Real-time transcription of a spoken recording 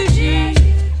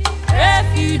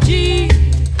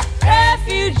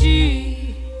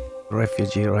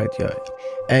Refugee Radio,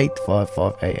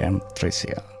 855 AM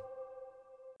 3CR.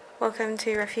 Welcome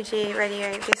to Refugee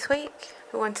Radio this week.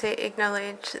 We want to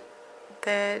acknowledge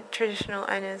the traditional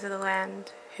owners of the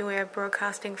land who we are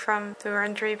broadcasting from, the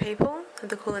Wurundjeri people of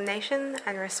the Kulin Nation,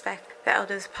 and respect the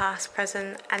elders past,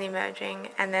 present and emerging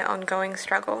and their ongoing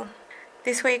struggle.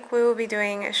 This week we will be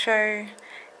doing a show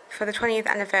for the 20th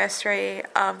anniversary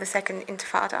of the Second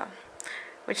Intifada,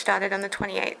 which started on the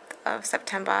 28th of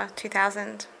September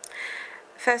 2000.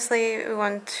 Firstly, we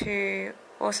want to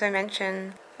also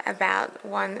mention about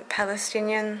one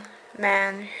Palestinian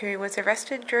man who was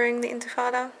arrested during the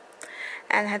Intifada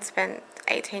and had spent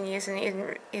 18 years in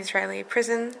an Israeli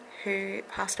prison, who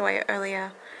passed away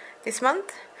earlier this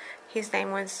month. His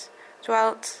name was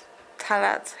Dwalt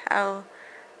Talat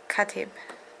al-Khatib.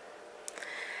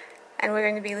 And we're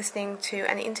going to be listening to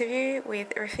an interview with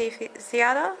Rafeef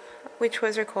Ziadah, which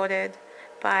was recorded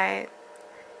by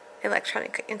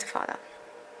Electronic Intifada.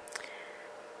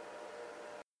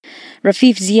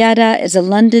 Rafeef Ziadah is a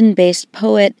London-based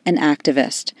poet and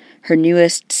activist. Her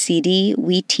newest CD,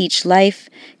 We Teach Life,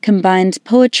 combines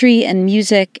poetry and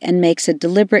music and makes a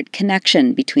deliberate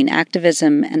connection between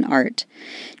activism and art.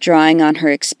 Drawing on her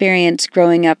experience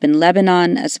growing up in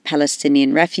Lebanon as a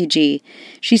Palestinian refugee,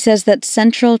 she says that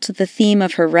central to the theme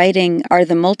of her writing are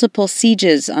the multiple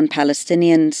sieges on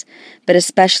Palestinians, but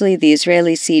especially the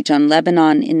Israeli siege on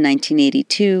Lebanon in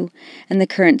 1982 and the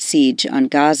current siege on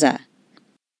Gaza.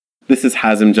 This is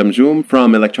Hazem Jamjoom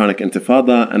from Electronic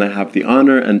Intifada, and I have the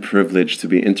honor and privilege to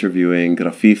be interviewing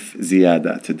Rafeef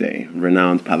Ziadah today,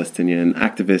 renowned Palestinian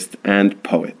activist and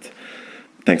poet.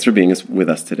 Thanks for being with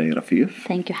us today, Rafeef.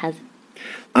 Thank you, Hazem.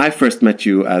 I first met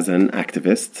you as an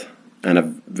activist, and a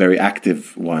very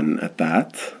active one at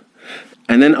that.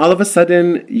 And then all of a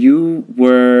sudden, you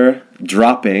were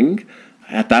dropping,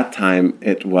 at that time,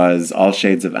 it was All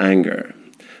Shades of Anger,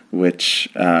 which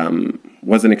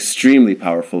was an extremely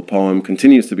powerful poem,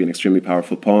 continues to be an extremely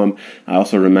powerful poem. I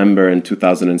also remember in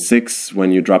 2006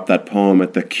 when you dropped that poem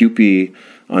at the CUPE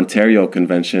Ontario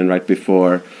Convention right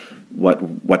before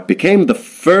what became the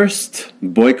first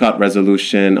boycott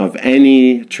resolution of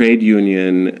any trade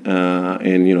union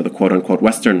in the quote-unquote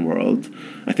Western world.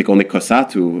 I think only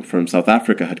COSATU from South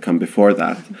Africa had come before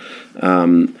that.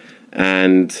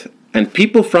 And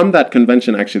people from that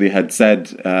convention actually had said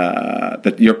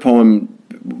that your poem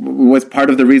was part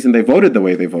of the reason they voted the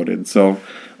way they voted. So,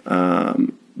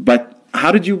 but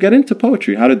how did you get into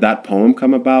poetry? How did that poem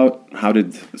come about? How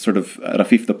did sort of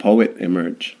Rafeef the poet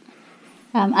emerge?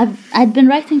 I'd been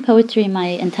writing poetry my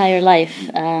entire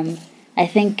life. I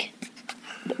think,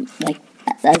 like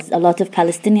as a lot of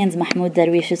Palestinians, Mahmoud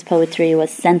Darwish's poetry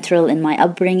was central in my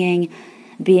upbringing,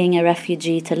 being a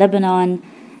refugee to Lebanon,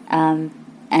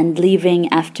 and leaving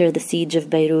after the siege of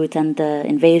Beirut and the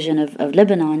invasion of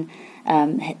Lebanon.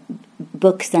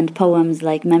 Books and poems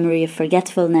like Memory of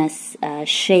Forgetfulness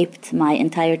shaped my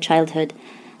entire childhood,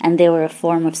 and they were a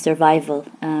form of survival.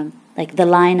 Like the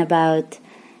line about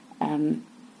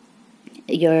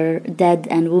 "You're dead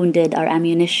and wounded are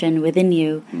ammunition within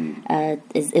you"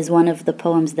 is one of the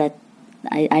poems that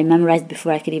I memorized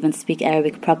before I could even speak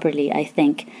Arabic properly, I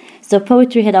think. So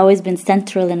poetry had always been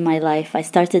central in my life. I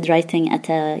started writing at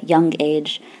a young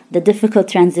age. The difficult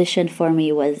transition for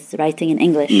me was writing in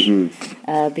English,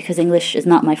 because English is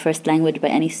not my first language by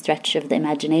any stretch of the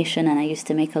imagination, and I used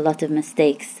to make a lot of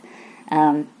mistakes.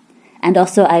 And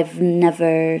also I've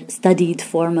never studied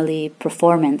formally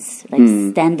performance, like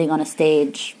standing on a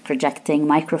stage, projecting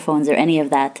microphones or any of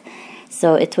that.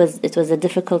 So it was a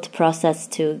difficult process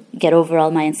to get over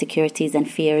all my insecurities and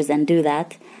fears and do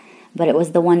that. But it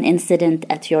was the one incident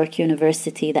at York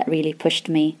University that really pushed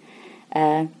me,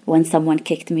 when someone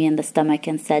kicked me in the stomach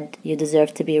and said, "You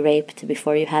deserve to be raped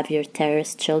before you have your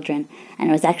terrorist children." And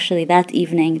it was actually that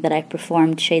evening that I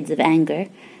performed Shades of Anger.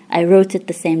 I wrote it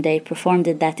the same day, performed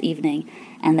it that evening,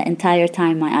 and the entire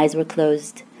time my eyes were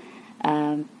closed.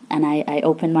 And I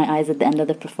opened my eyes at the end of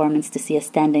the performance to see a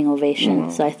standing ovation. Oh, wow.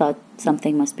 So I thought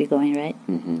something must be going right.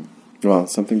 Mm-hmm. Well,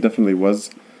 something definitely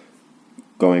was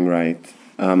going right.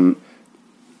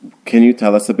 Can you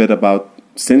tell us a bit about,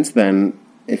 since then,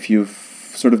 if you've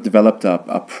sort of developed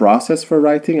a process for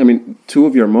writing? I mean, two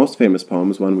of your most famous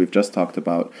poems, one we've just talked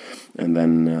about, and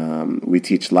then We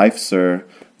Teach Life, Sir,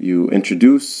 you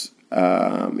introduce,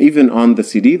 even on the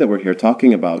CD that we're here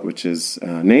talking about, which is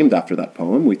named after that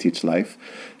poem, We Teach Life,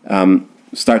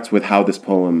 starts with how this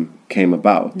poem came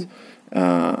about.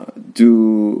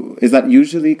 Is that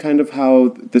usually kind of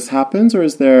how this happens, or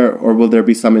will there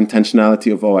be some intentionality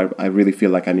of, I really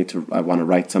feel like I want to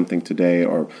write something today,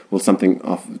 or will something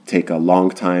take a long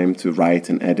time to write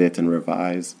and edit and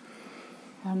revise?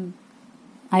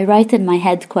 I write in my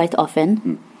head quite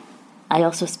often. I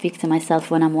also speak to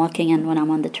myself when I'm walking and when I'm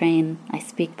on the train. I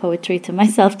speak poetry to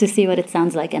myself to see what it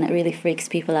sounds like, and it really freaks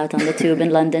people out on the tube in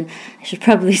London. I should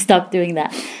probably stop doing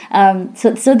that.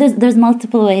 So there's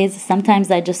multiple ways. Sometimes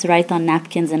I just write on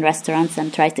napkins in restaurants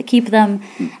and try to keep them.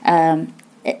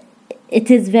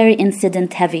 It is very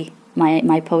incident heavy,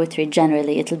 my poetry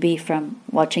generally. It'll be from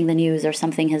watching the news or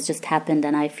something has just happened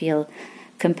and I feel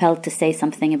compelled to say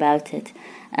something about it.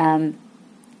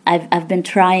 I've been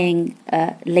trying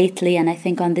lately, and I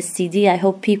think on this CD, I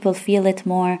hope people feel it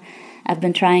more. I've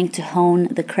been trying to hone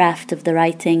the craft of the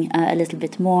writing a little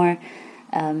bit more,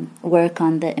 work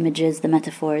on the images, the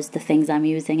metaphors, the things I'm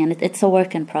using, and it's a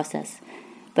work in process.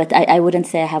 But I wouldn't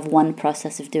say I have one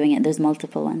process of doing it. There's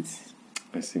multiple ones.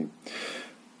 I see.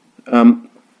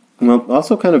 Well,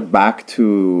 also kind of back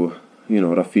to,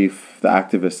 Rafeef the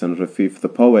activist and Rafeef the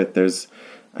poet, there's,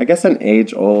 I guess, an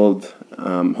age-old,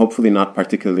 hopefully not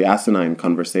particularly asinine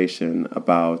conversation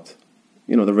about,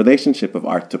 the relationship of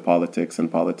art to politics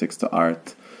and politics to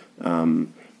art.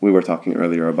 We were talking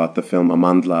earlier about the film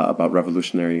Amandla, about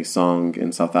revolutionary song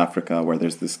in South Africa, where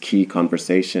there's this key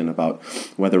conversation about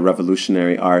whether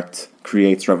revolutionary art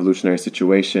creates revolutionary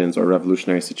situations or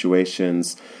revolutionary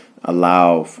situations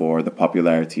allow for the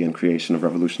popularity and creation of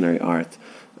revolutionary art.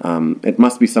 It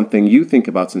must be something you think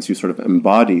about since you sort of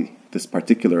embody this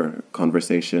particular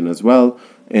conversation as well,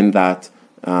 in that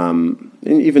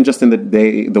even just in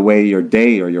the way your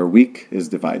day or your week is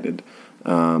divided,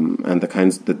 and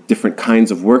the different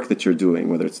kinds of work that you're doing,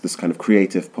 whether it's this kind of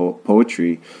creative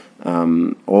poetry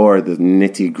or the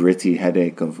nitty-gritty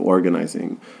headache of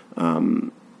organizing.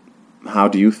 How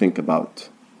do you think about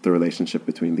the relationship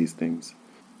between these things?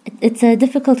 It's a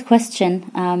difficult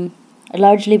question,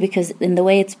 largely because in the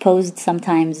way it's posed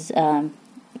sometimes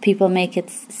people make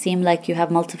it seem like you have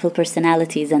multiple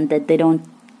personalities and that they don't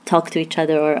talk to each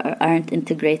other or aren't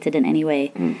integrated in any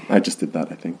way. I just did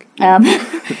that, I think.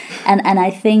 And I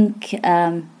think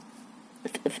I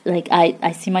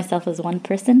see myself as one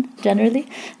person generally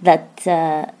that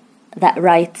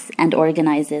writes and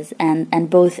organizes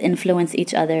and both influence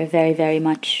each other very, very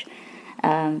much.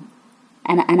 And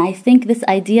I think this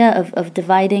idea of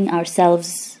dividing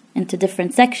ourselves into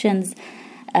different sections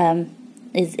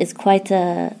is quite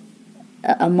a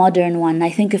modern one. I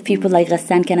think of people like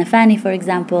Ghassan Kanafani, for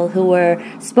example, who were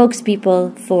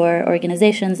spokespeople for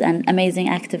organizations and amazing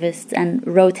activists and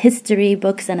wrote history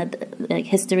books and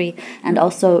history and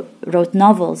also wrote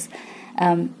novels.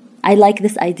 I like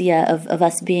this idea of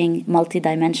us being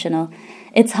multidimensional.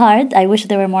 It's hard. I wish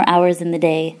there were more hours in the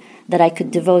day that I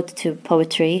could devote to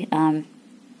poetry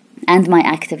and my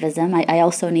activism. I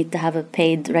also need to have a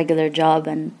paid regular job,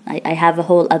 and I have a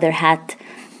whole other hat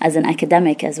as an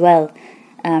academic as well.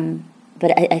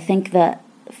 But I think that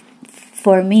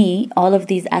for me, all of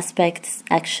these aspects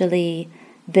actually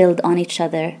build on each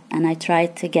other, and I try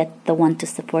to get the one to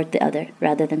support the other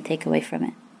rather than take away from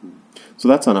it. So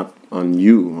that's on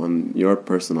your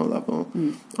personal level.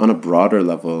 On a broader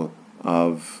level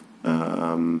of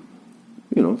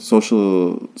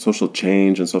social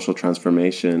change and social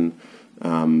transformation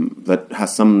that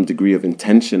has some degree of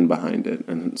intention behind it,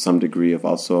 and some degree of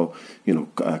also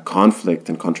conflict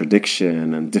and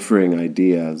contradiction and differing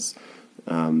ideas.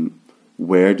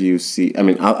 Where do you see? I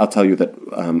mean, I'll tell you that,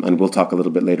 and we'll talk a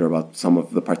little bit later about some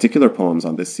of the particular poems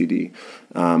on this CD.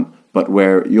 But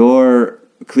where you're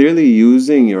clearly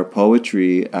using your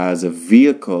poetry as a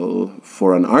vehicle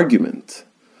for an argument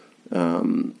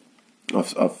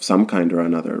of some kind or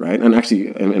another, right? And actually,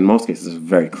 in most cases, it's a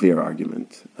very clear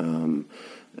argument.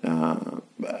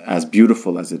 As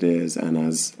beautiful as it is, and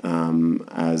as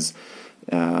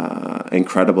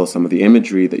incredible some of the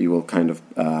imagery that you will kind of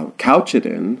couch it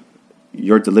in,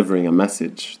 you're delivering a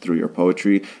message through your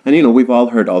poetry. And, we've all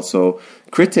heard also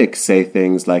critics say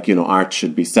things like, art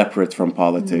should be separate from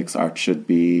politics, art should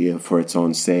be for its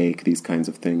own sake, these kinds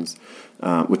of things,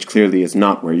 which clearly is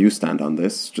not where you stand on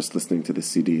this. Just listening to the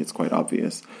CD, it's quite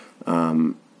obvious.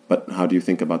 But how do you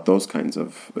think about those kinds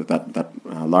of, that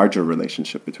larger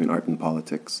relationship between art and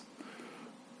politics?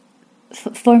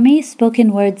 For me,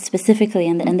 spoken word specifically,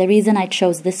 and the reason I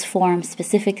chose this form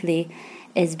specifically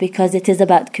is because it is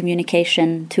about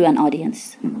communication to an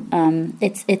audience.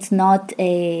 It's not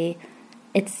a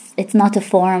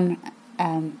form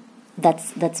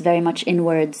that's very much in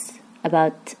words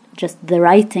about just the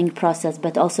writing process,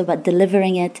 but also about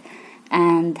delivering it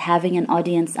and having an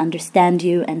audience understand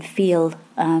you and feel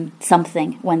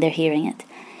something when they're hearing it.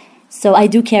 So I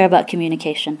do care about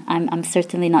communication. I'm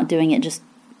certainly not doing it just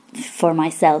for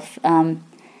myself.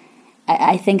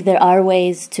 I think there are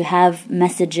ways to have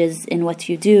messages in what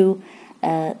you do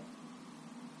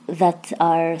that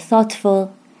are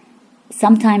thoughtful,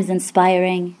 sometimes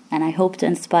inspiring, and I hope to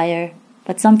inspire,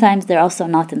 but sometimes they're also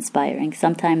not inspiring.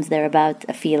 Sometimes they're about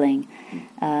a feeling,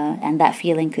 and that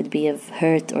feeling could be of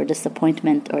hurt or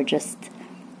disappointment or just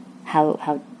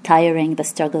how tiring the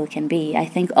struggle can be. I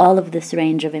think all of this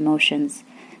range of emotions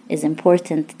is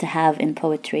important to have in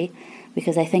poetry,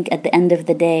 because I think at the end of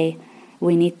the day,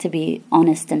 we need to be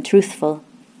honest and truthful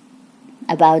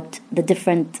about the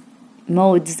different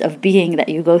modes of being that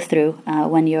you go through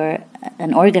when you're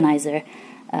an organizer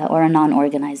or a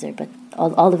non-organizer. But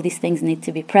all of these things need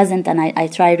to be present, and I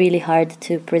try really hard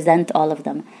to present all of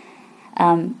them.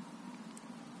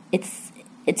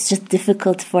 It's just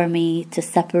difficult for me to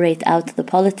separate out the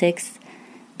politics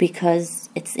because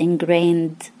it's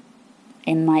ingrained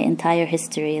in my entire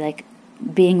history, like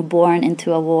being born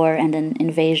into a war and an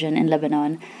invasion in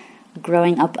Lebanon,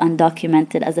 growing up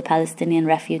undocumented as a Palestinian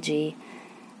refugee,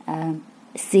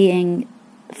 seeing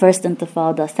First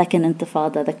Intifada, Second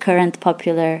Intifada, the current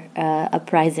popular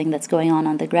uprising that's going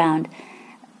on the ground.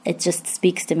 It just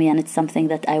speaks to me, and it's something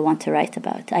that I want to write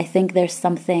about. I think there's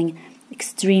something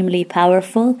extremely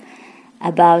powerful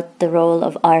about the role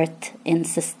of art in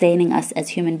sustaining us as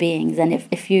human beings. And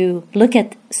if you look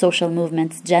at social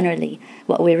movements generally,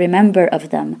 what we remember of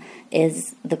them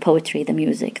is the poetry, the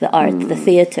music, the art, the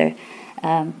theater.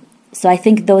 So I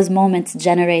think those moments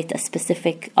generate a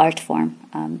specific art form.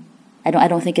 I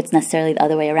don't think it's necessarily the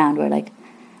other way around.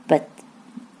 But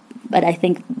I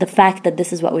think the fact that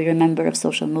this is what we remember of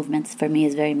social movements for me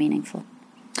is very meaningful.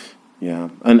 Yeah,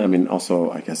 and I mean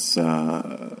also I guess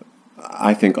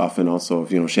I think often also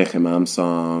of Sheikh Imam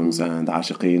songs and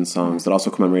Ashiqeen songs that also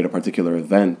commemorate a particular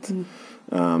event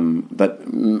that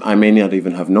I may not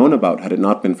even have known about had it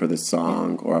not been for this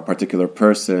song, or a particular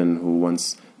person who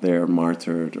once they're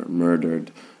martyred or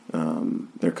murdered.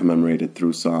 They're commemorated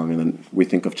through song, and then we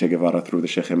think of Che Guevara through the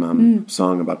Sheikh Imam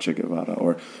song about Che Guevara,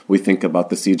 or we think about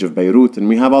the siege of Beirut, and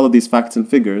we have all of these facts and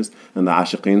figures, and the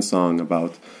Ashiqeen song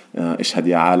about Ishhad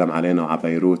ya alam alayna wa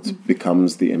Beirut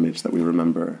becomes the image that we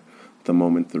remember the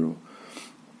moment through.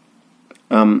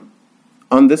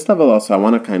 On this level also, I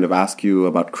want to kind of ask you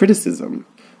about criticism.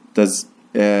 Does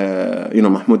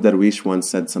Mahmoud Darwish once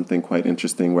said something quite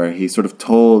interesting, where he sort of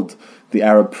told the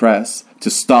Arab press to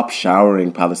stop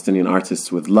showering Palestinian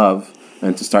artists with love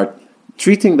and to start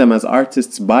treating them as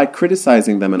artists by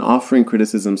criticizing them and offering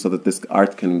criticism so that this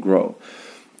art can grow.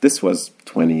 This was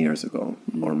 20 years ago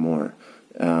or more.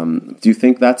 Do you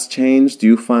think that's changed? Do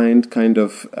you find kind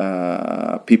of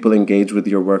people engage with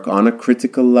your work on a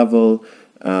critical level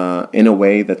in a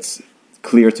way that's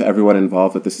clear to everyone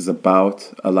involved, that this is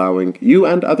about allowing you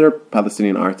and other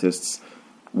Palestinian artists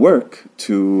work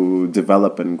to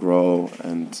develop and grow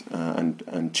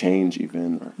and change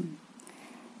even?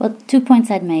 Well, 2 points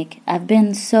I'd make. I've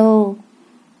been so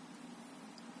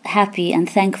happy and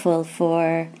thankful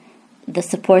for the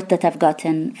support that I've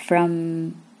gotten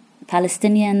from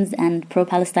Palestinians and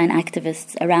pro-Palestine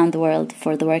activists around the world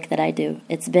for the work that I do.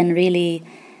 It's been really,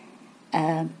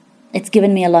 it's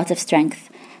given me a lot of strength.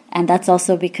 And that's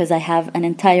also because I have an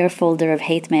entire folder of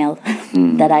hate mail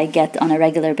that I get on a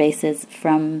regular basis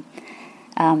from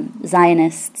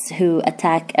Zionists who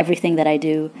attack everything that I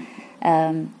do.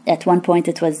 At one point,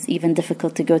 it was even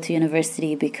difficult to go to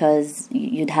university because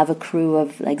you'd have a crew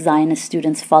of Zionist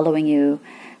students following you,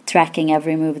 tracking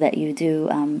every move that you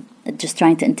do, just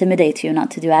trying to intimidate you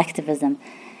not to do activism.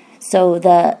 So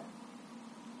the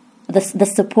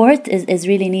support is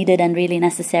really needed and really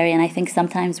necessary, and I think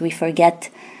sometimes we forget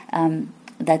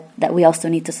that we also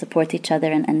need to support each other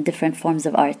and different forms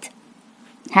of art.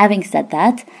 Having said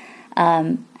that,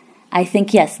 I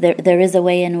think, yes, there is a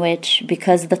way in which,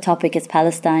 because the topic is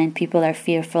Palestine, people are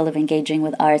fearful of engaging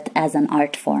with art as an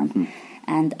art form.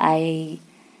 And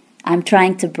I'm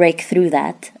trying to break through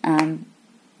that.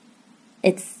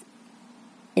 It's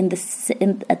at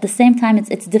the same time,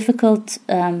 it's difficult.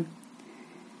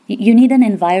 You need an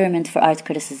environment for art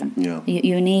criticism. Yeah.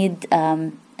 You need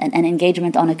an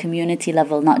engagement on a community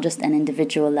level, not just an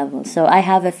individual level. So I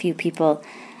have a few people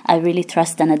I really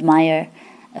trust and admire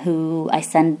who I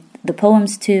send the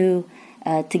poems to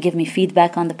give me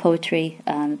feedback on the poetry,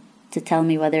 to tell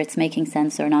me whether it's making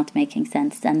sense or not making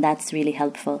sense, and that's really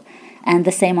helpful. And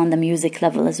the same on the music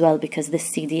level as well, because this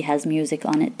CD has music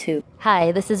on it too.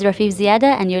 Hi, this is Rafif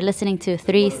Ziada, and you're listening to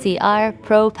 3CR,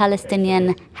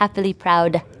 pro-Palestinian, happily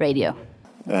proud radio.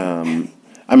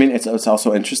 I mean, it's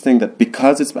also interesting that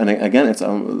because it's, and again, it's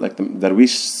like the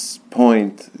Darwish's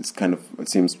point is kind of, it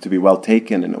seems to be well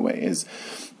taken in a way, is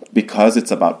because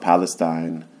it's about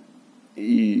Palestine,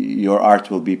 your art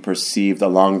will be perceived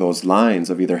along those lines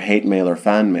of either hate mail or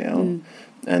fan mail,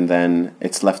 and then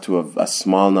it's left to a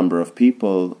small number of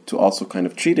people to also kind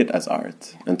of treat it as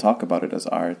art and talk about it as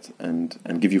art and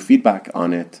give you feedback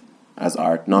on it as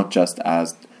art, not just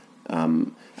as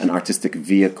an artistic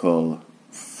vehicle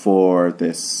for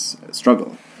this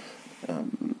struggle.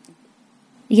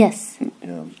 Yes.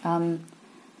 Yeah.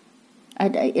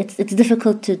 It's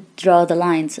difficult to draw the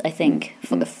lines, I think,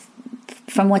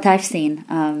 from what I've seen.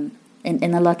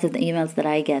 In a lot of the emails that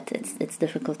I get, it's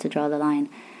difficult to draw the line.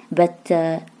 But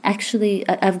actually,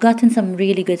 I've gotten some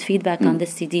really good feedback on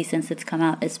this CD since it's come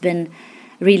out. It's been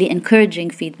really encouraging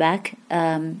feedback.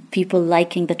 People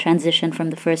liking the transition from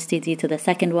the first CD to the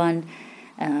second one,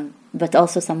 but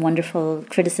also some wonderful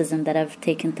criticism that I've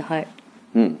taken to heart.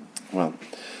 Well,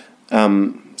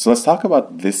 so let's talk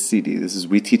about this CD. This is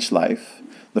We Teach Life.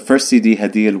 The first CD,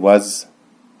 Hadil, was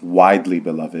widely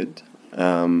beloved.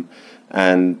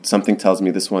 And something tells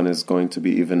me this one is going to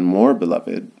be even more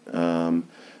beloved.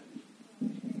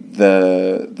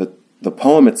 The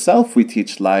poem itself, We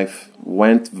Teach Life,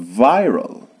 went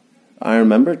viral. I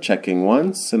remember checking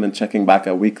once and then checking back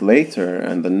a week later,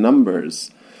 and the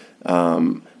numbers.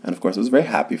 And of course, I was very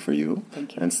happy for you.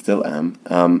 Thank you. And still am.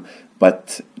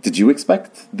 But did you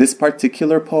expect this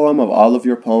particular poem of all of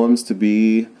your poems to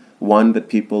be one that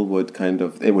people would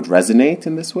it would resonate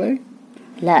in this way?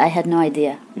 La, I had no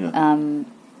idea. Yeah.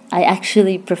 I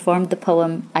actually performed the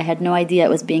poem. I had no idea it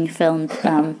was being filmed.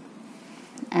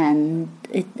 And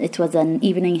it was an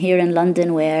evening here in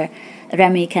London where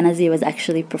Rami Kanazi was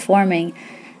actually performing.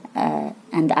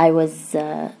 And I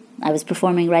was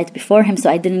performing right before him, so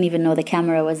I didn't even know the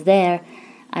camera was there.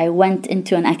 I went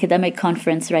into an academic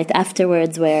conference right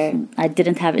afterwards where I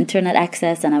didn't have internet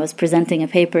access and I was presenting a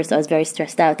paper, so I was very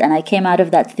stressed out. And I came out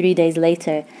of that 3 days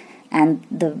later, and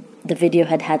the video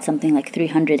had something like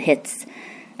 300 hits.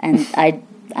 And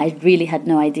I really had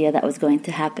no idea that was going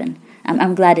to happen.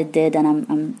 I'm glad it did, and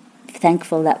I'm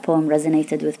thankful that poem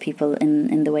resonated with people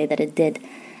in the way that it did.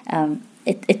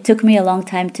 It took me a long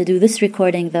time to do this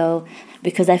recording, though,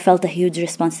 because I felt a huge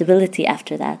responsibility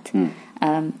after that.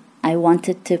 I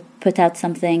wanted to put out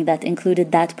something that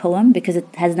included that poem because it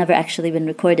has never actually been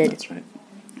recorded. That's right.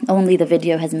 Only the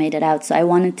video has made it out. So I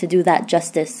wanted to do that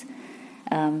justice,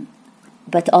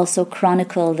 but also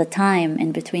chronicle the time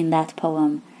in between that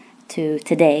poem to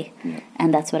today. Yeah.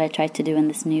 And that's what I tried to do in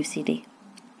this new CD.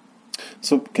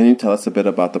 So can you tell us a bit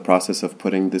about the process of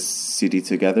putting this CD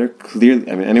together?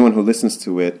 Clearly, I mean, anyone who listens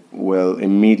to it will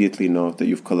immediately note that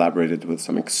you've collaborated with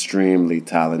some extremely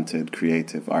talented,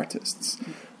 creative artists.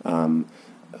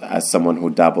 As someone who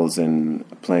dabbles in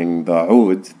playing the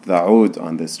oud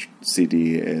on this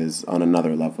CD is on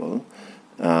another level.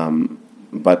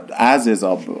 But as is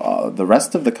the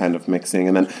rest of the kind of mixing,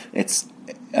 and then it's,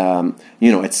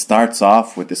 it starts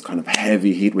off with this kind of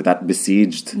heavy heat with that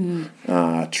Besieged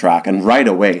track, and right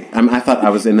away, I thought I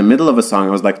was in the middle of a song.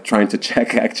 I was like trying to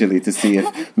check actually to see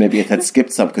if maybe it had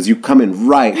skipped some, because you come in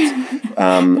right,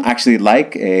 actually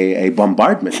like a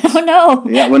bombardment. Oh no!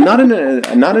 Yeah, well, not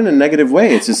in a negative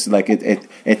way. It's just like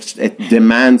it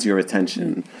demands your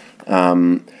attention.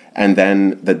 And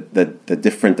then the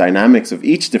different dynamics of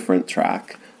each different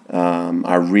track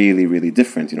are really, really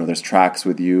different. There's tracks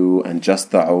with you and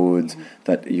just the oud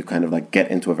that you kind of like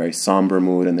get into a very somber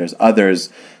mood, and there's others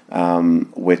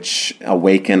which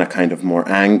awaken a kind of more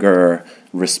anger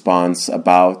response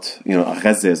about,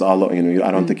 Gaza is all,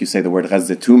 I don't think you say the word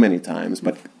Gaza too many times,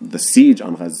 but the siege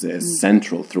on Gaza is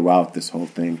central throughout this whole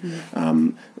thing.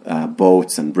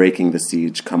 Boats and breaking the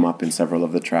siege come up in several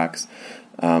of the tracks.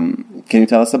 Can you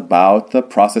tell us about the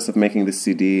process of making this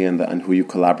CD and who you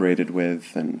collaborated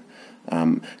with? And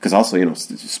because also,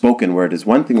 spoken word is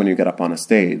one thing when you get up on a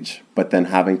stage, but then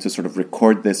having to sort of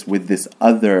record this with this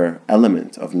other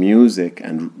element of music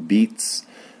and beats,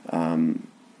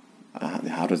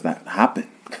 how does that happen?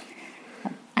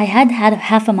 I had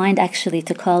half a mind actually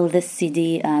to call this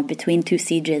CD Between Two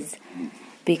Sieges,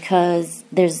 because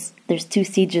there's two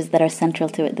sieges that are central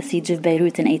to it: the siege of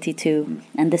Beirut in '82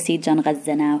 and the siege on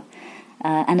Gaza now.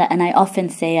 And I often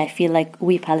say I feel like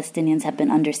we Palestinians have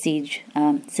been under siege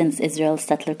since Israel's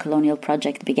settler colonial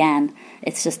project began.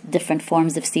 It's just different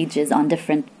forms of sieges on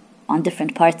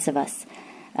different parts of us.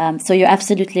 So you're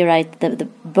absolutely right. The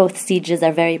both sieges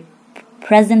are very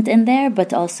present in there,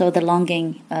 but also the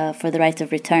longing for the right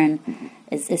of return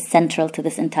is central to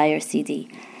this entire CD.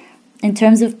 In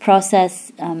terms of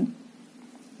process,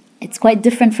 it's quite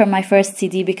different from my first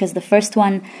CD, because the first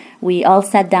one, we all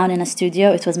sat down in a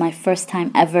studio. It was my first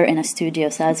time ever in a studio,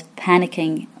 so I was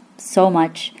panicking so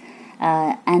much.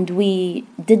 And we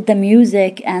did the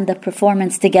music and the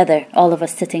performance together, all of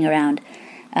us sitting around.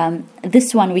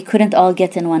 This one, we couldn't all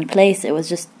get in one place. It was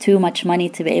just too much money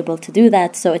to be able to do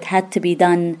that. So it had to be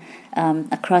done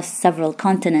across several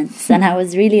continents. And I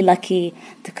was really lucky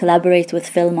to collaborate with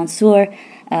Phil Mansour,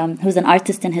 who's an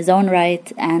artist in his own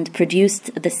right, and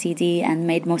produced the CD and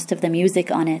made most of the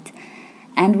music on it.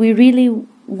 And we really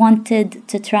wanted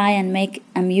to try and make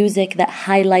a music that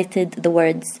highlighted the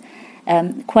words.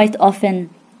 Quite often,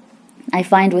 I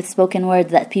find with spoken word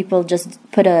that people just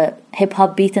put a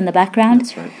hip-hop beat in the background.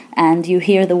 That's right. And you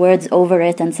hear the words over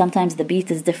it, and sometimes the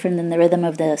beat is different than the rhythm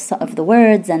of the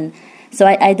words. And so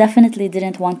I definitely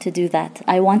didn't want to do that.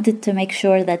 I wanted to make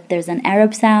sure that there's an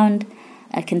Arab sound,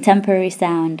 a contemporary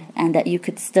sound, and that you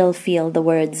could still feel the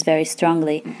words very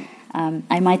strongly.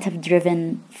 I might have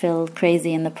driven Phil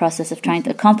crazy in the process of trying to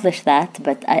accomplish that,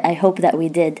 but I hope that we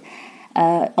did.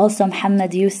 Also,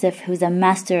 Muhammad Yusuf, who's a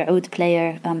master oud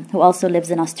player, who also lives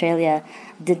in Australia,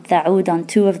 did the oud on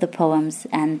 2 of the poems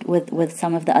and with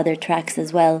some of the other tracks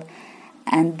as well.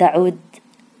 And the oud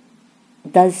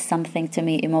does something to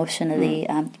me emotionally.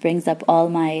 It brings up all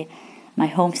my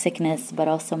homesickness, but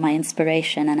also my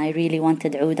inspiration. And I really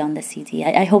wanted oud on the CD.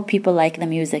 I hope people like the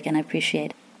music and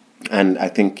appreciate it. And I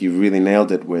think you really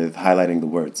nailed it with highlighting the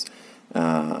words.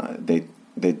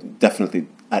 They definitely,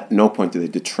 at no point do they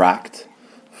detract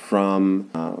from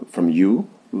you,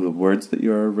 the words that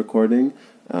you're recording,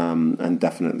 and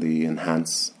definitely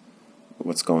enhance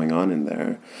what's going on in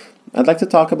there. I'd like to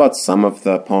talk about some of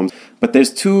the poems, but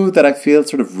there's 2 that I feel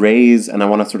sort of raise, and I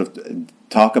want to sort of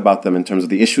talk about them in terms of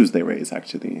the issues they raise,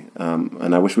 actually.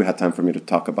 And I wish we had time for me to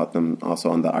talk about them also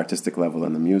on the artistic level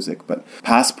and the music. But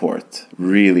Passport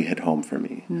really hit home for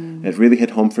me. It really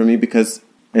hit home for me because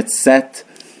it's set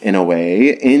in a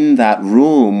way in that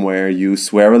room where you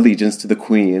swear allegiance to the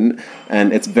Queen.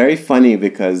 And it's very funny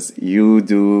because you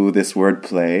do this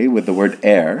wordplay with the word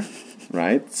heir,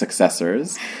 right?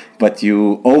 Successors. But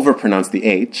you overpronounce the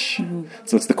H.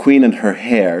 So it's the Queen and her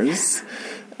hairs.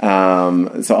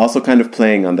 So also kind of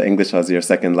playing on the English as your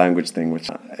second language thing, which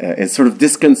is sort of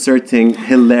disconcerting,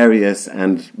 hilarious,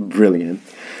 and brilliant.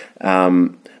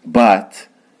 But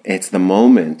it's the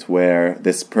moment where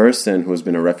this person who has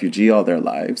been a refugee all their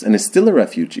lives and is still a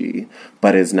refugee,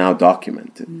 but is now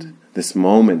documented. This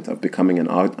moment of becoming an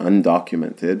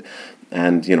undocumented,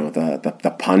 and you know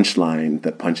the punchline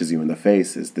that punches you in the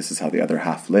face is, "This is how the other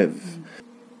half live."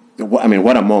 I mean,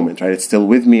 what a moment, right? It's still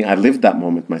with me. I lived that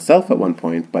moment myself at one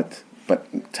point, but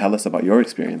tell us about your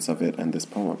experience of it and this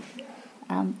poem.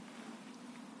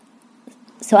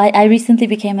 So I recently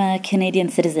became a Canadian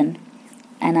citizen,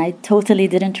 and I totally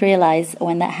didn't realize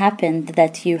when that happened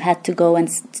that you had to go and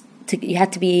you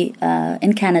had to be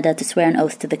in Canada to swear an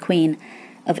oath to the Queen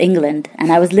of England.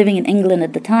 And I was living in England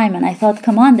at the time, and I thought,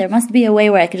 come on, there must be a way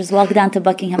where I could just walk down to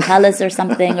Buckingham Palace or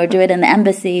something, or do it in the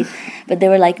embassy. But they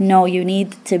were like, no, you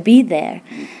need to be there.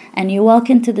 And you walk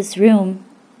into this room,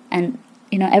 and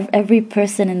you know every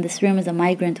person in this room is a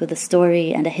migrant with a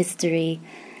story and a history.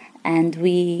 And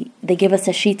they give us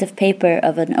a sheet of paper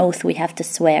of an oath we have to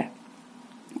swear.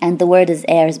 And the word is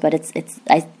heirs, but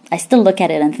I still look at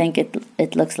it and think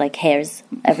it looks like hairs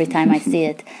every time I see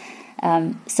it.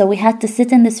 So we had to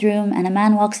sit in this room, and a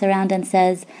man walks around and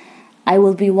says, "I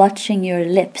will be watching your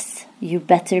lips. You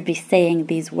better be saying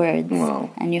these words."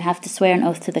 Wow. And you have to swear an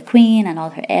oath to the Queen and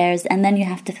all her heirs, and then you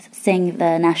have to sing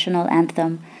the national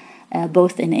anthem,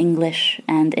 both in English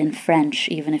and in French,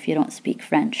 even if you don't speak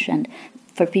French. And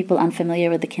for people unfamiliar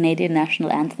with the Canadian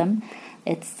national anthem,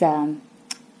 it's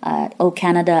 "O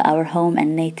Canada, our home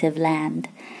and native land."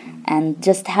 And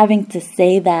just having to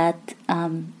say that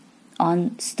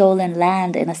on stolen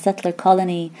land in a settler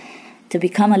colony, to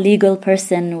become a legal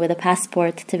person with a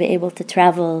passport, to be able to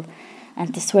travel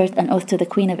and to swear an oath to the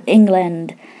Queen of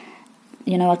England,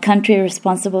 you know, a country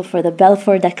responsible for the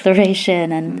Balfour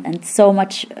Declaration and so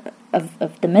much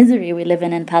of the misery we live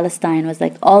in Palestine, was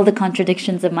like all the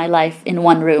contradictions of my life in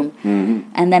one room.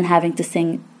 And then having to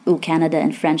sing "O Canada"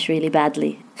 in French really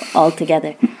badly all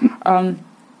together.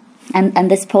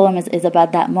 And this poem is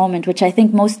about that moment, which I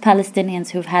think most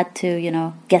Palestinians who've had to, you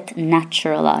know, get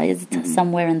naturalized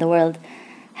somewhere in the world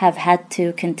have had to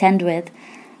contend with.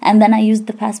 And then I used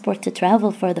the passport to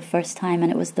travel for the first time,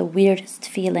 and it was the weirdest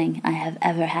feeling I have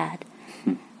ever had.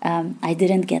 I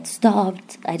didn't get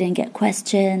stopped. I didn't get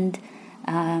questioned.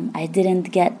 I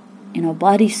didn't get, you know,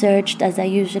 body searched as I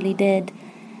usually did.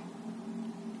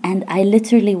 And I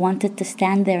literally wanted to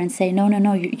stand there and say,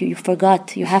 no, you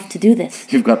forgot. You have to do this.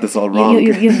 You've got this all wrong.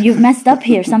 You've messed up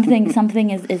here. Something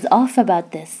is off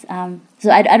about this. So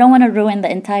I don't want to ruin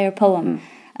the entire poem,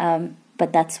 but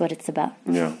that's what it's about.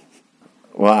 Yeah.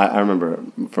 Well, I remember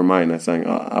for mine, I sang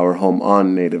 "Our Home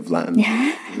on Native Land."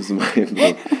 Yeah. This is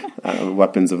my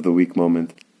weapons of the weak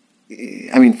moment.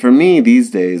 I mean, for me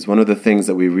these days, one of the things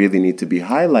that we really need to be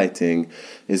highlighting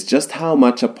is just how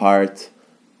much a part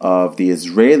of the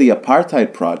Israeli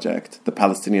apartheid project the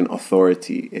Palestinian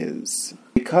Authority is.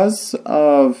 Because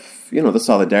of, the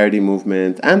solidarity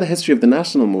movement and the history of the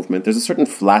national movement, there's a certain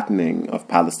flattening of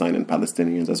Palestine and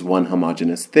Palestinians as one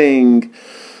homogenous thing,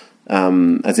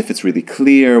 as if it's really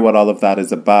clear what all of that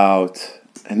is about.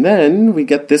 And then we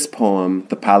get this poem,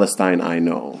 The Palestine I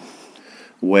Know,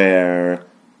 where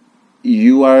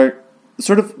you are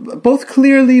sort of both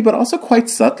clearly but also quite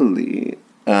subtly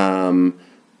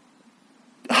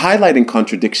highlighting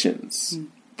contradictions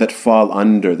that fall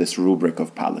under this rubric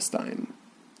of Palestine,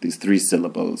 these 3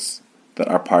 syllables that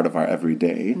are part of our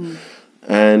everyday,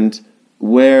 and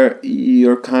where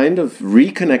you're kind of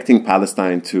reconnecting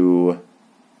Palestine to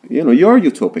your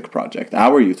utopic project,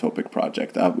 our utopic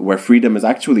project, where freedom is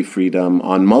actually freedom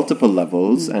on multiple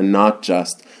levels and not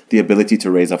just the ability to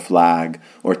raise a flag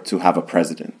or to have a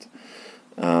president.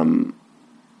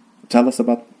 Tell us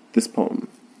about this poem.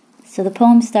 So the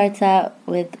poem starts out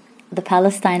with, "The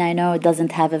Palestine I know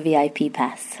doesn't have a VIP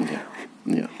pass."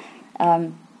 Yeah.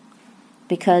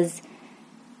 Because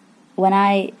when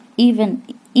I,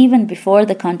 even before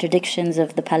the contradictions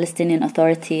of the Palestinian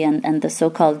Authority and the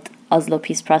so-called Oslo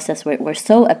peace process were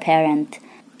so apparent,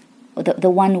 the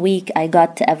 1 week I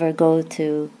got to ever go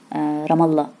to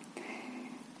Ramallah,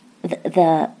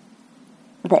 the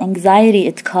anxiety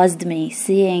it caused me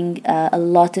seeing a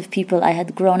lot of people I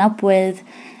had grown up with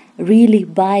really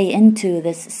buy into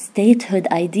this statehood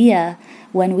idea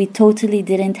when we totally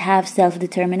didn't have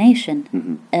self-determination.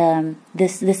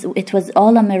 It was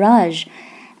all a mirage,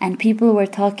 and people were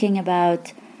talking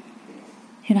about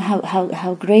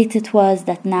how great it was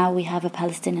that now we have a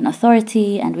Palestinian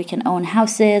Authority and we can own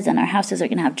houses and our houses are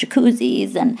going to have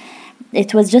jacuzzis, and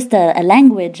it was just a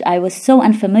language I was so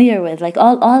unfamiliar with. Like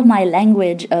all my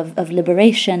language of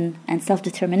liberation and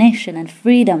self-determination and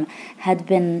freedom had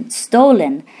been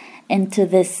stolen into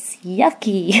this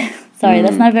yucky, sorry,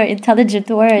 that's not a very intelligent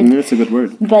word. It's a good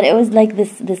word. But it was like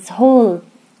this whole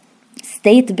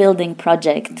state-building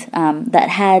project that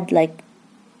had like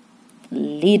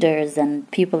leaders and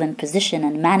people in position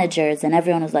and managers, and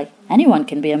everyone was like, anyone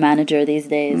can be a manager these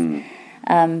days.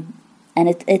 And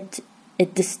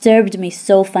it disturbed me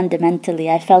so fundamentally.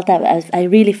 I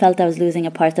really felt I was losing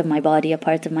a part of my body, a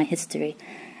part of my history.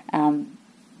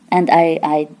 And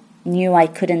I knew I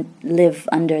couldn't live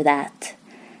under that.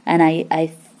 And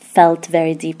I felt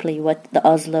very deeply what the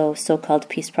Oslo so-called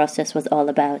peace process was all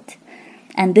about.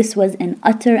 And this was in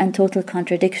utter and total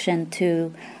contradiction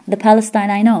to the Palestine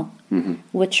I know,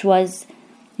 which was,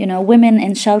 women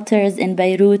in shelters in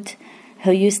Beirut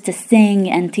who used to sing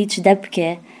and teach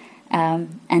debke,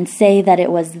 and say that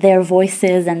it was their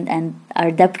voices and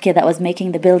our debke that was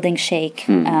making the building shake,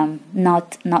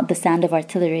 not the sound of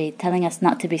artillery, telling us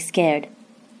not to be scared.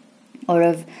 Or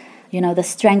of, the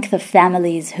strength of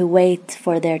families who wait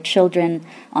for their children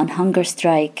on hunger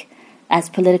strike as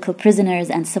political prisoners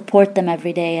and support them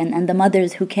every day, and the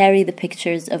mothers who carry the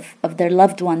pictures of their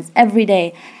loved ones every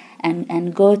day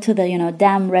and go to the,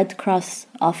 damn Red Cross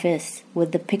office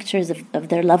with the pictures of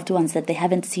their loved ones that they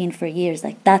haven't seen for years.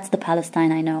 Like, that's the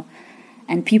Palestine I know.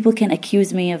 And people can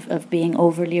accuse me of being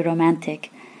overly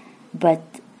romantic, but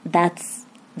that's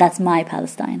my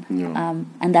Palestine. Yeah.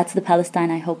 And that's the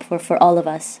Palestine I hope for all of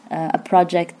us. A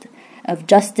project of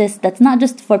justice that's not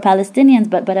just for Palestinians,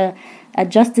 but a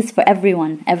justice for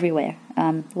everyone, everywhere,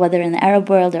 whether in the Arab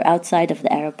world or outside of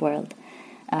the Arab world.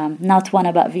 Not one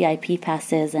about VIP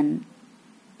passes and,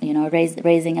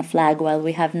 raising a flag while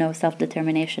we have no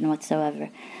self-determination whatsoever.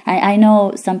 I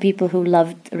know some people who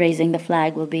loved raising the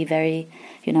flag will be very,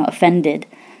 offended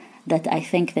that I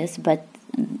think this, but,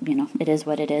 it is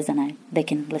what it is, and they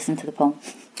can listen to the poem.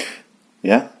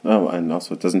 Yeah, and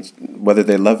also it doesn't, whether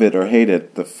they love it or hate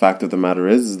it, the fact of the matter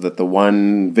is that the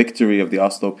one victory of the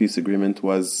Oslo Peace Agreement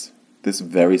was this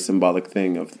very symbolic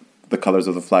thing of the colors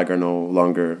of the flag are no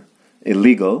longer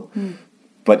illegal,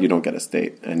 but you don't get a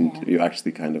state, and you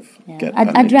actually kind of get...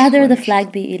 I'd rather the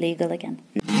flag be illegal again.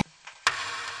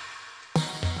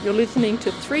 You're listening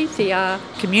to 3CR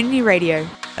Community Radio,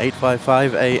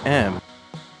 855 AM.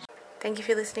 Thank you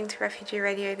for listening to Refugee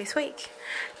Radio this week,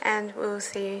 and we'll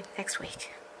see you next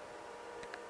week.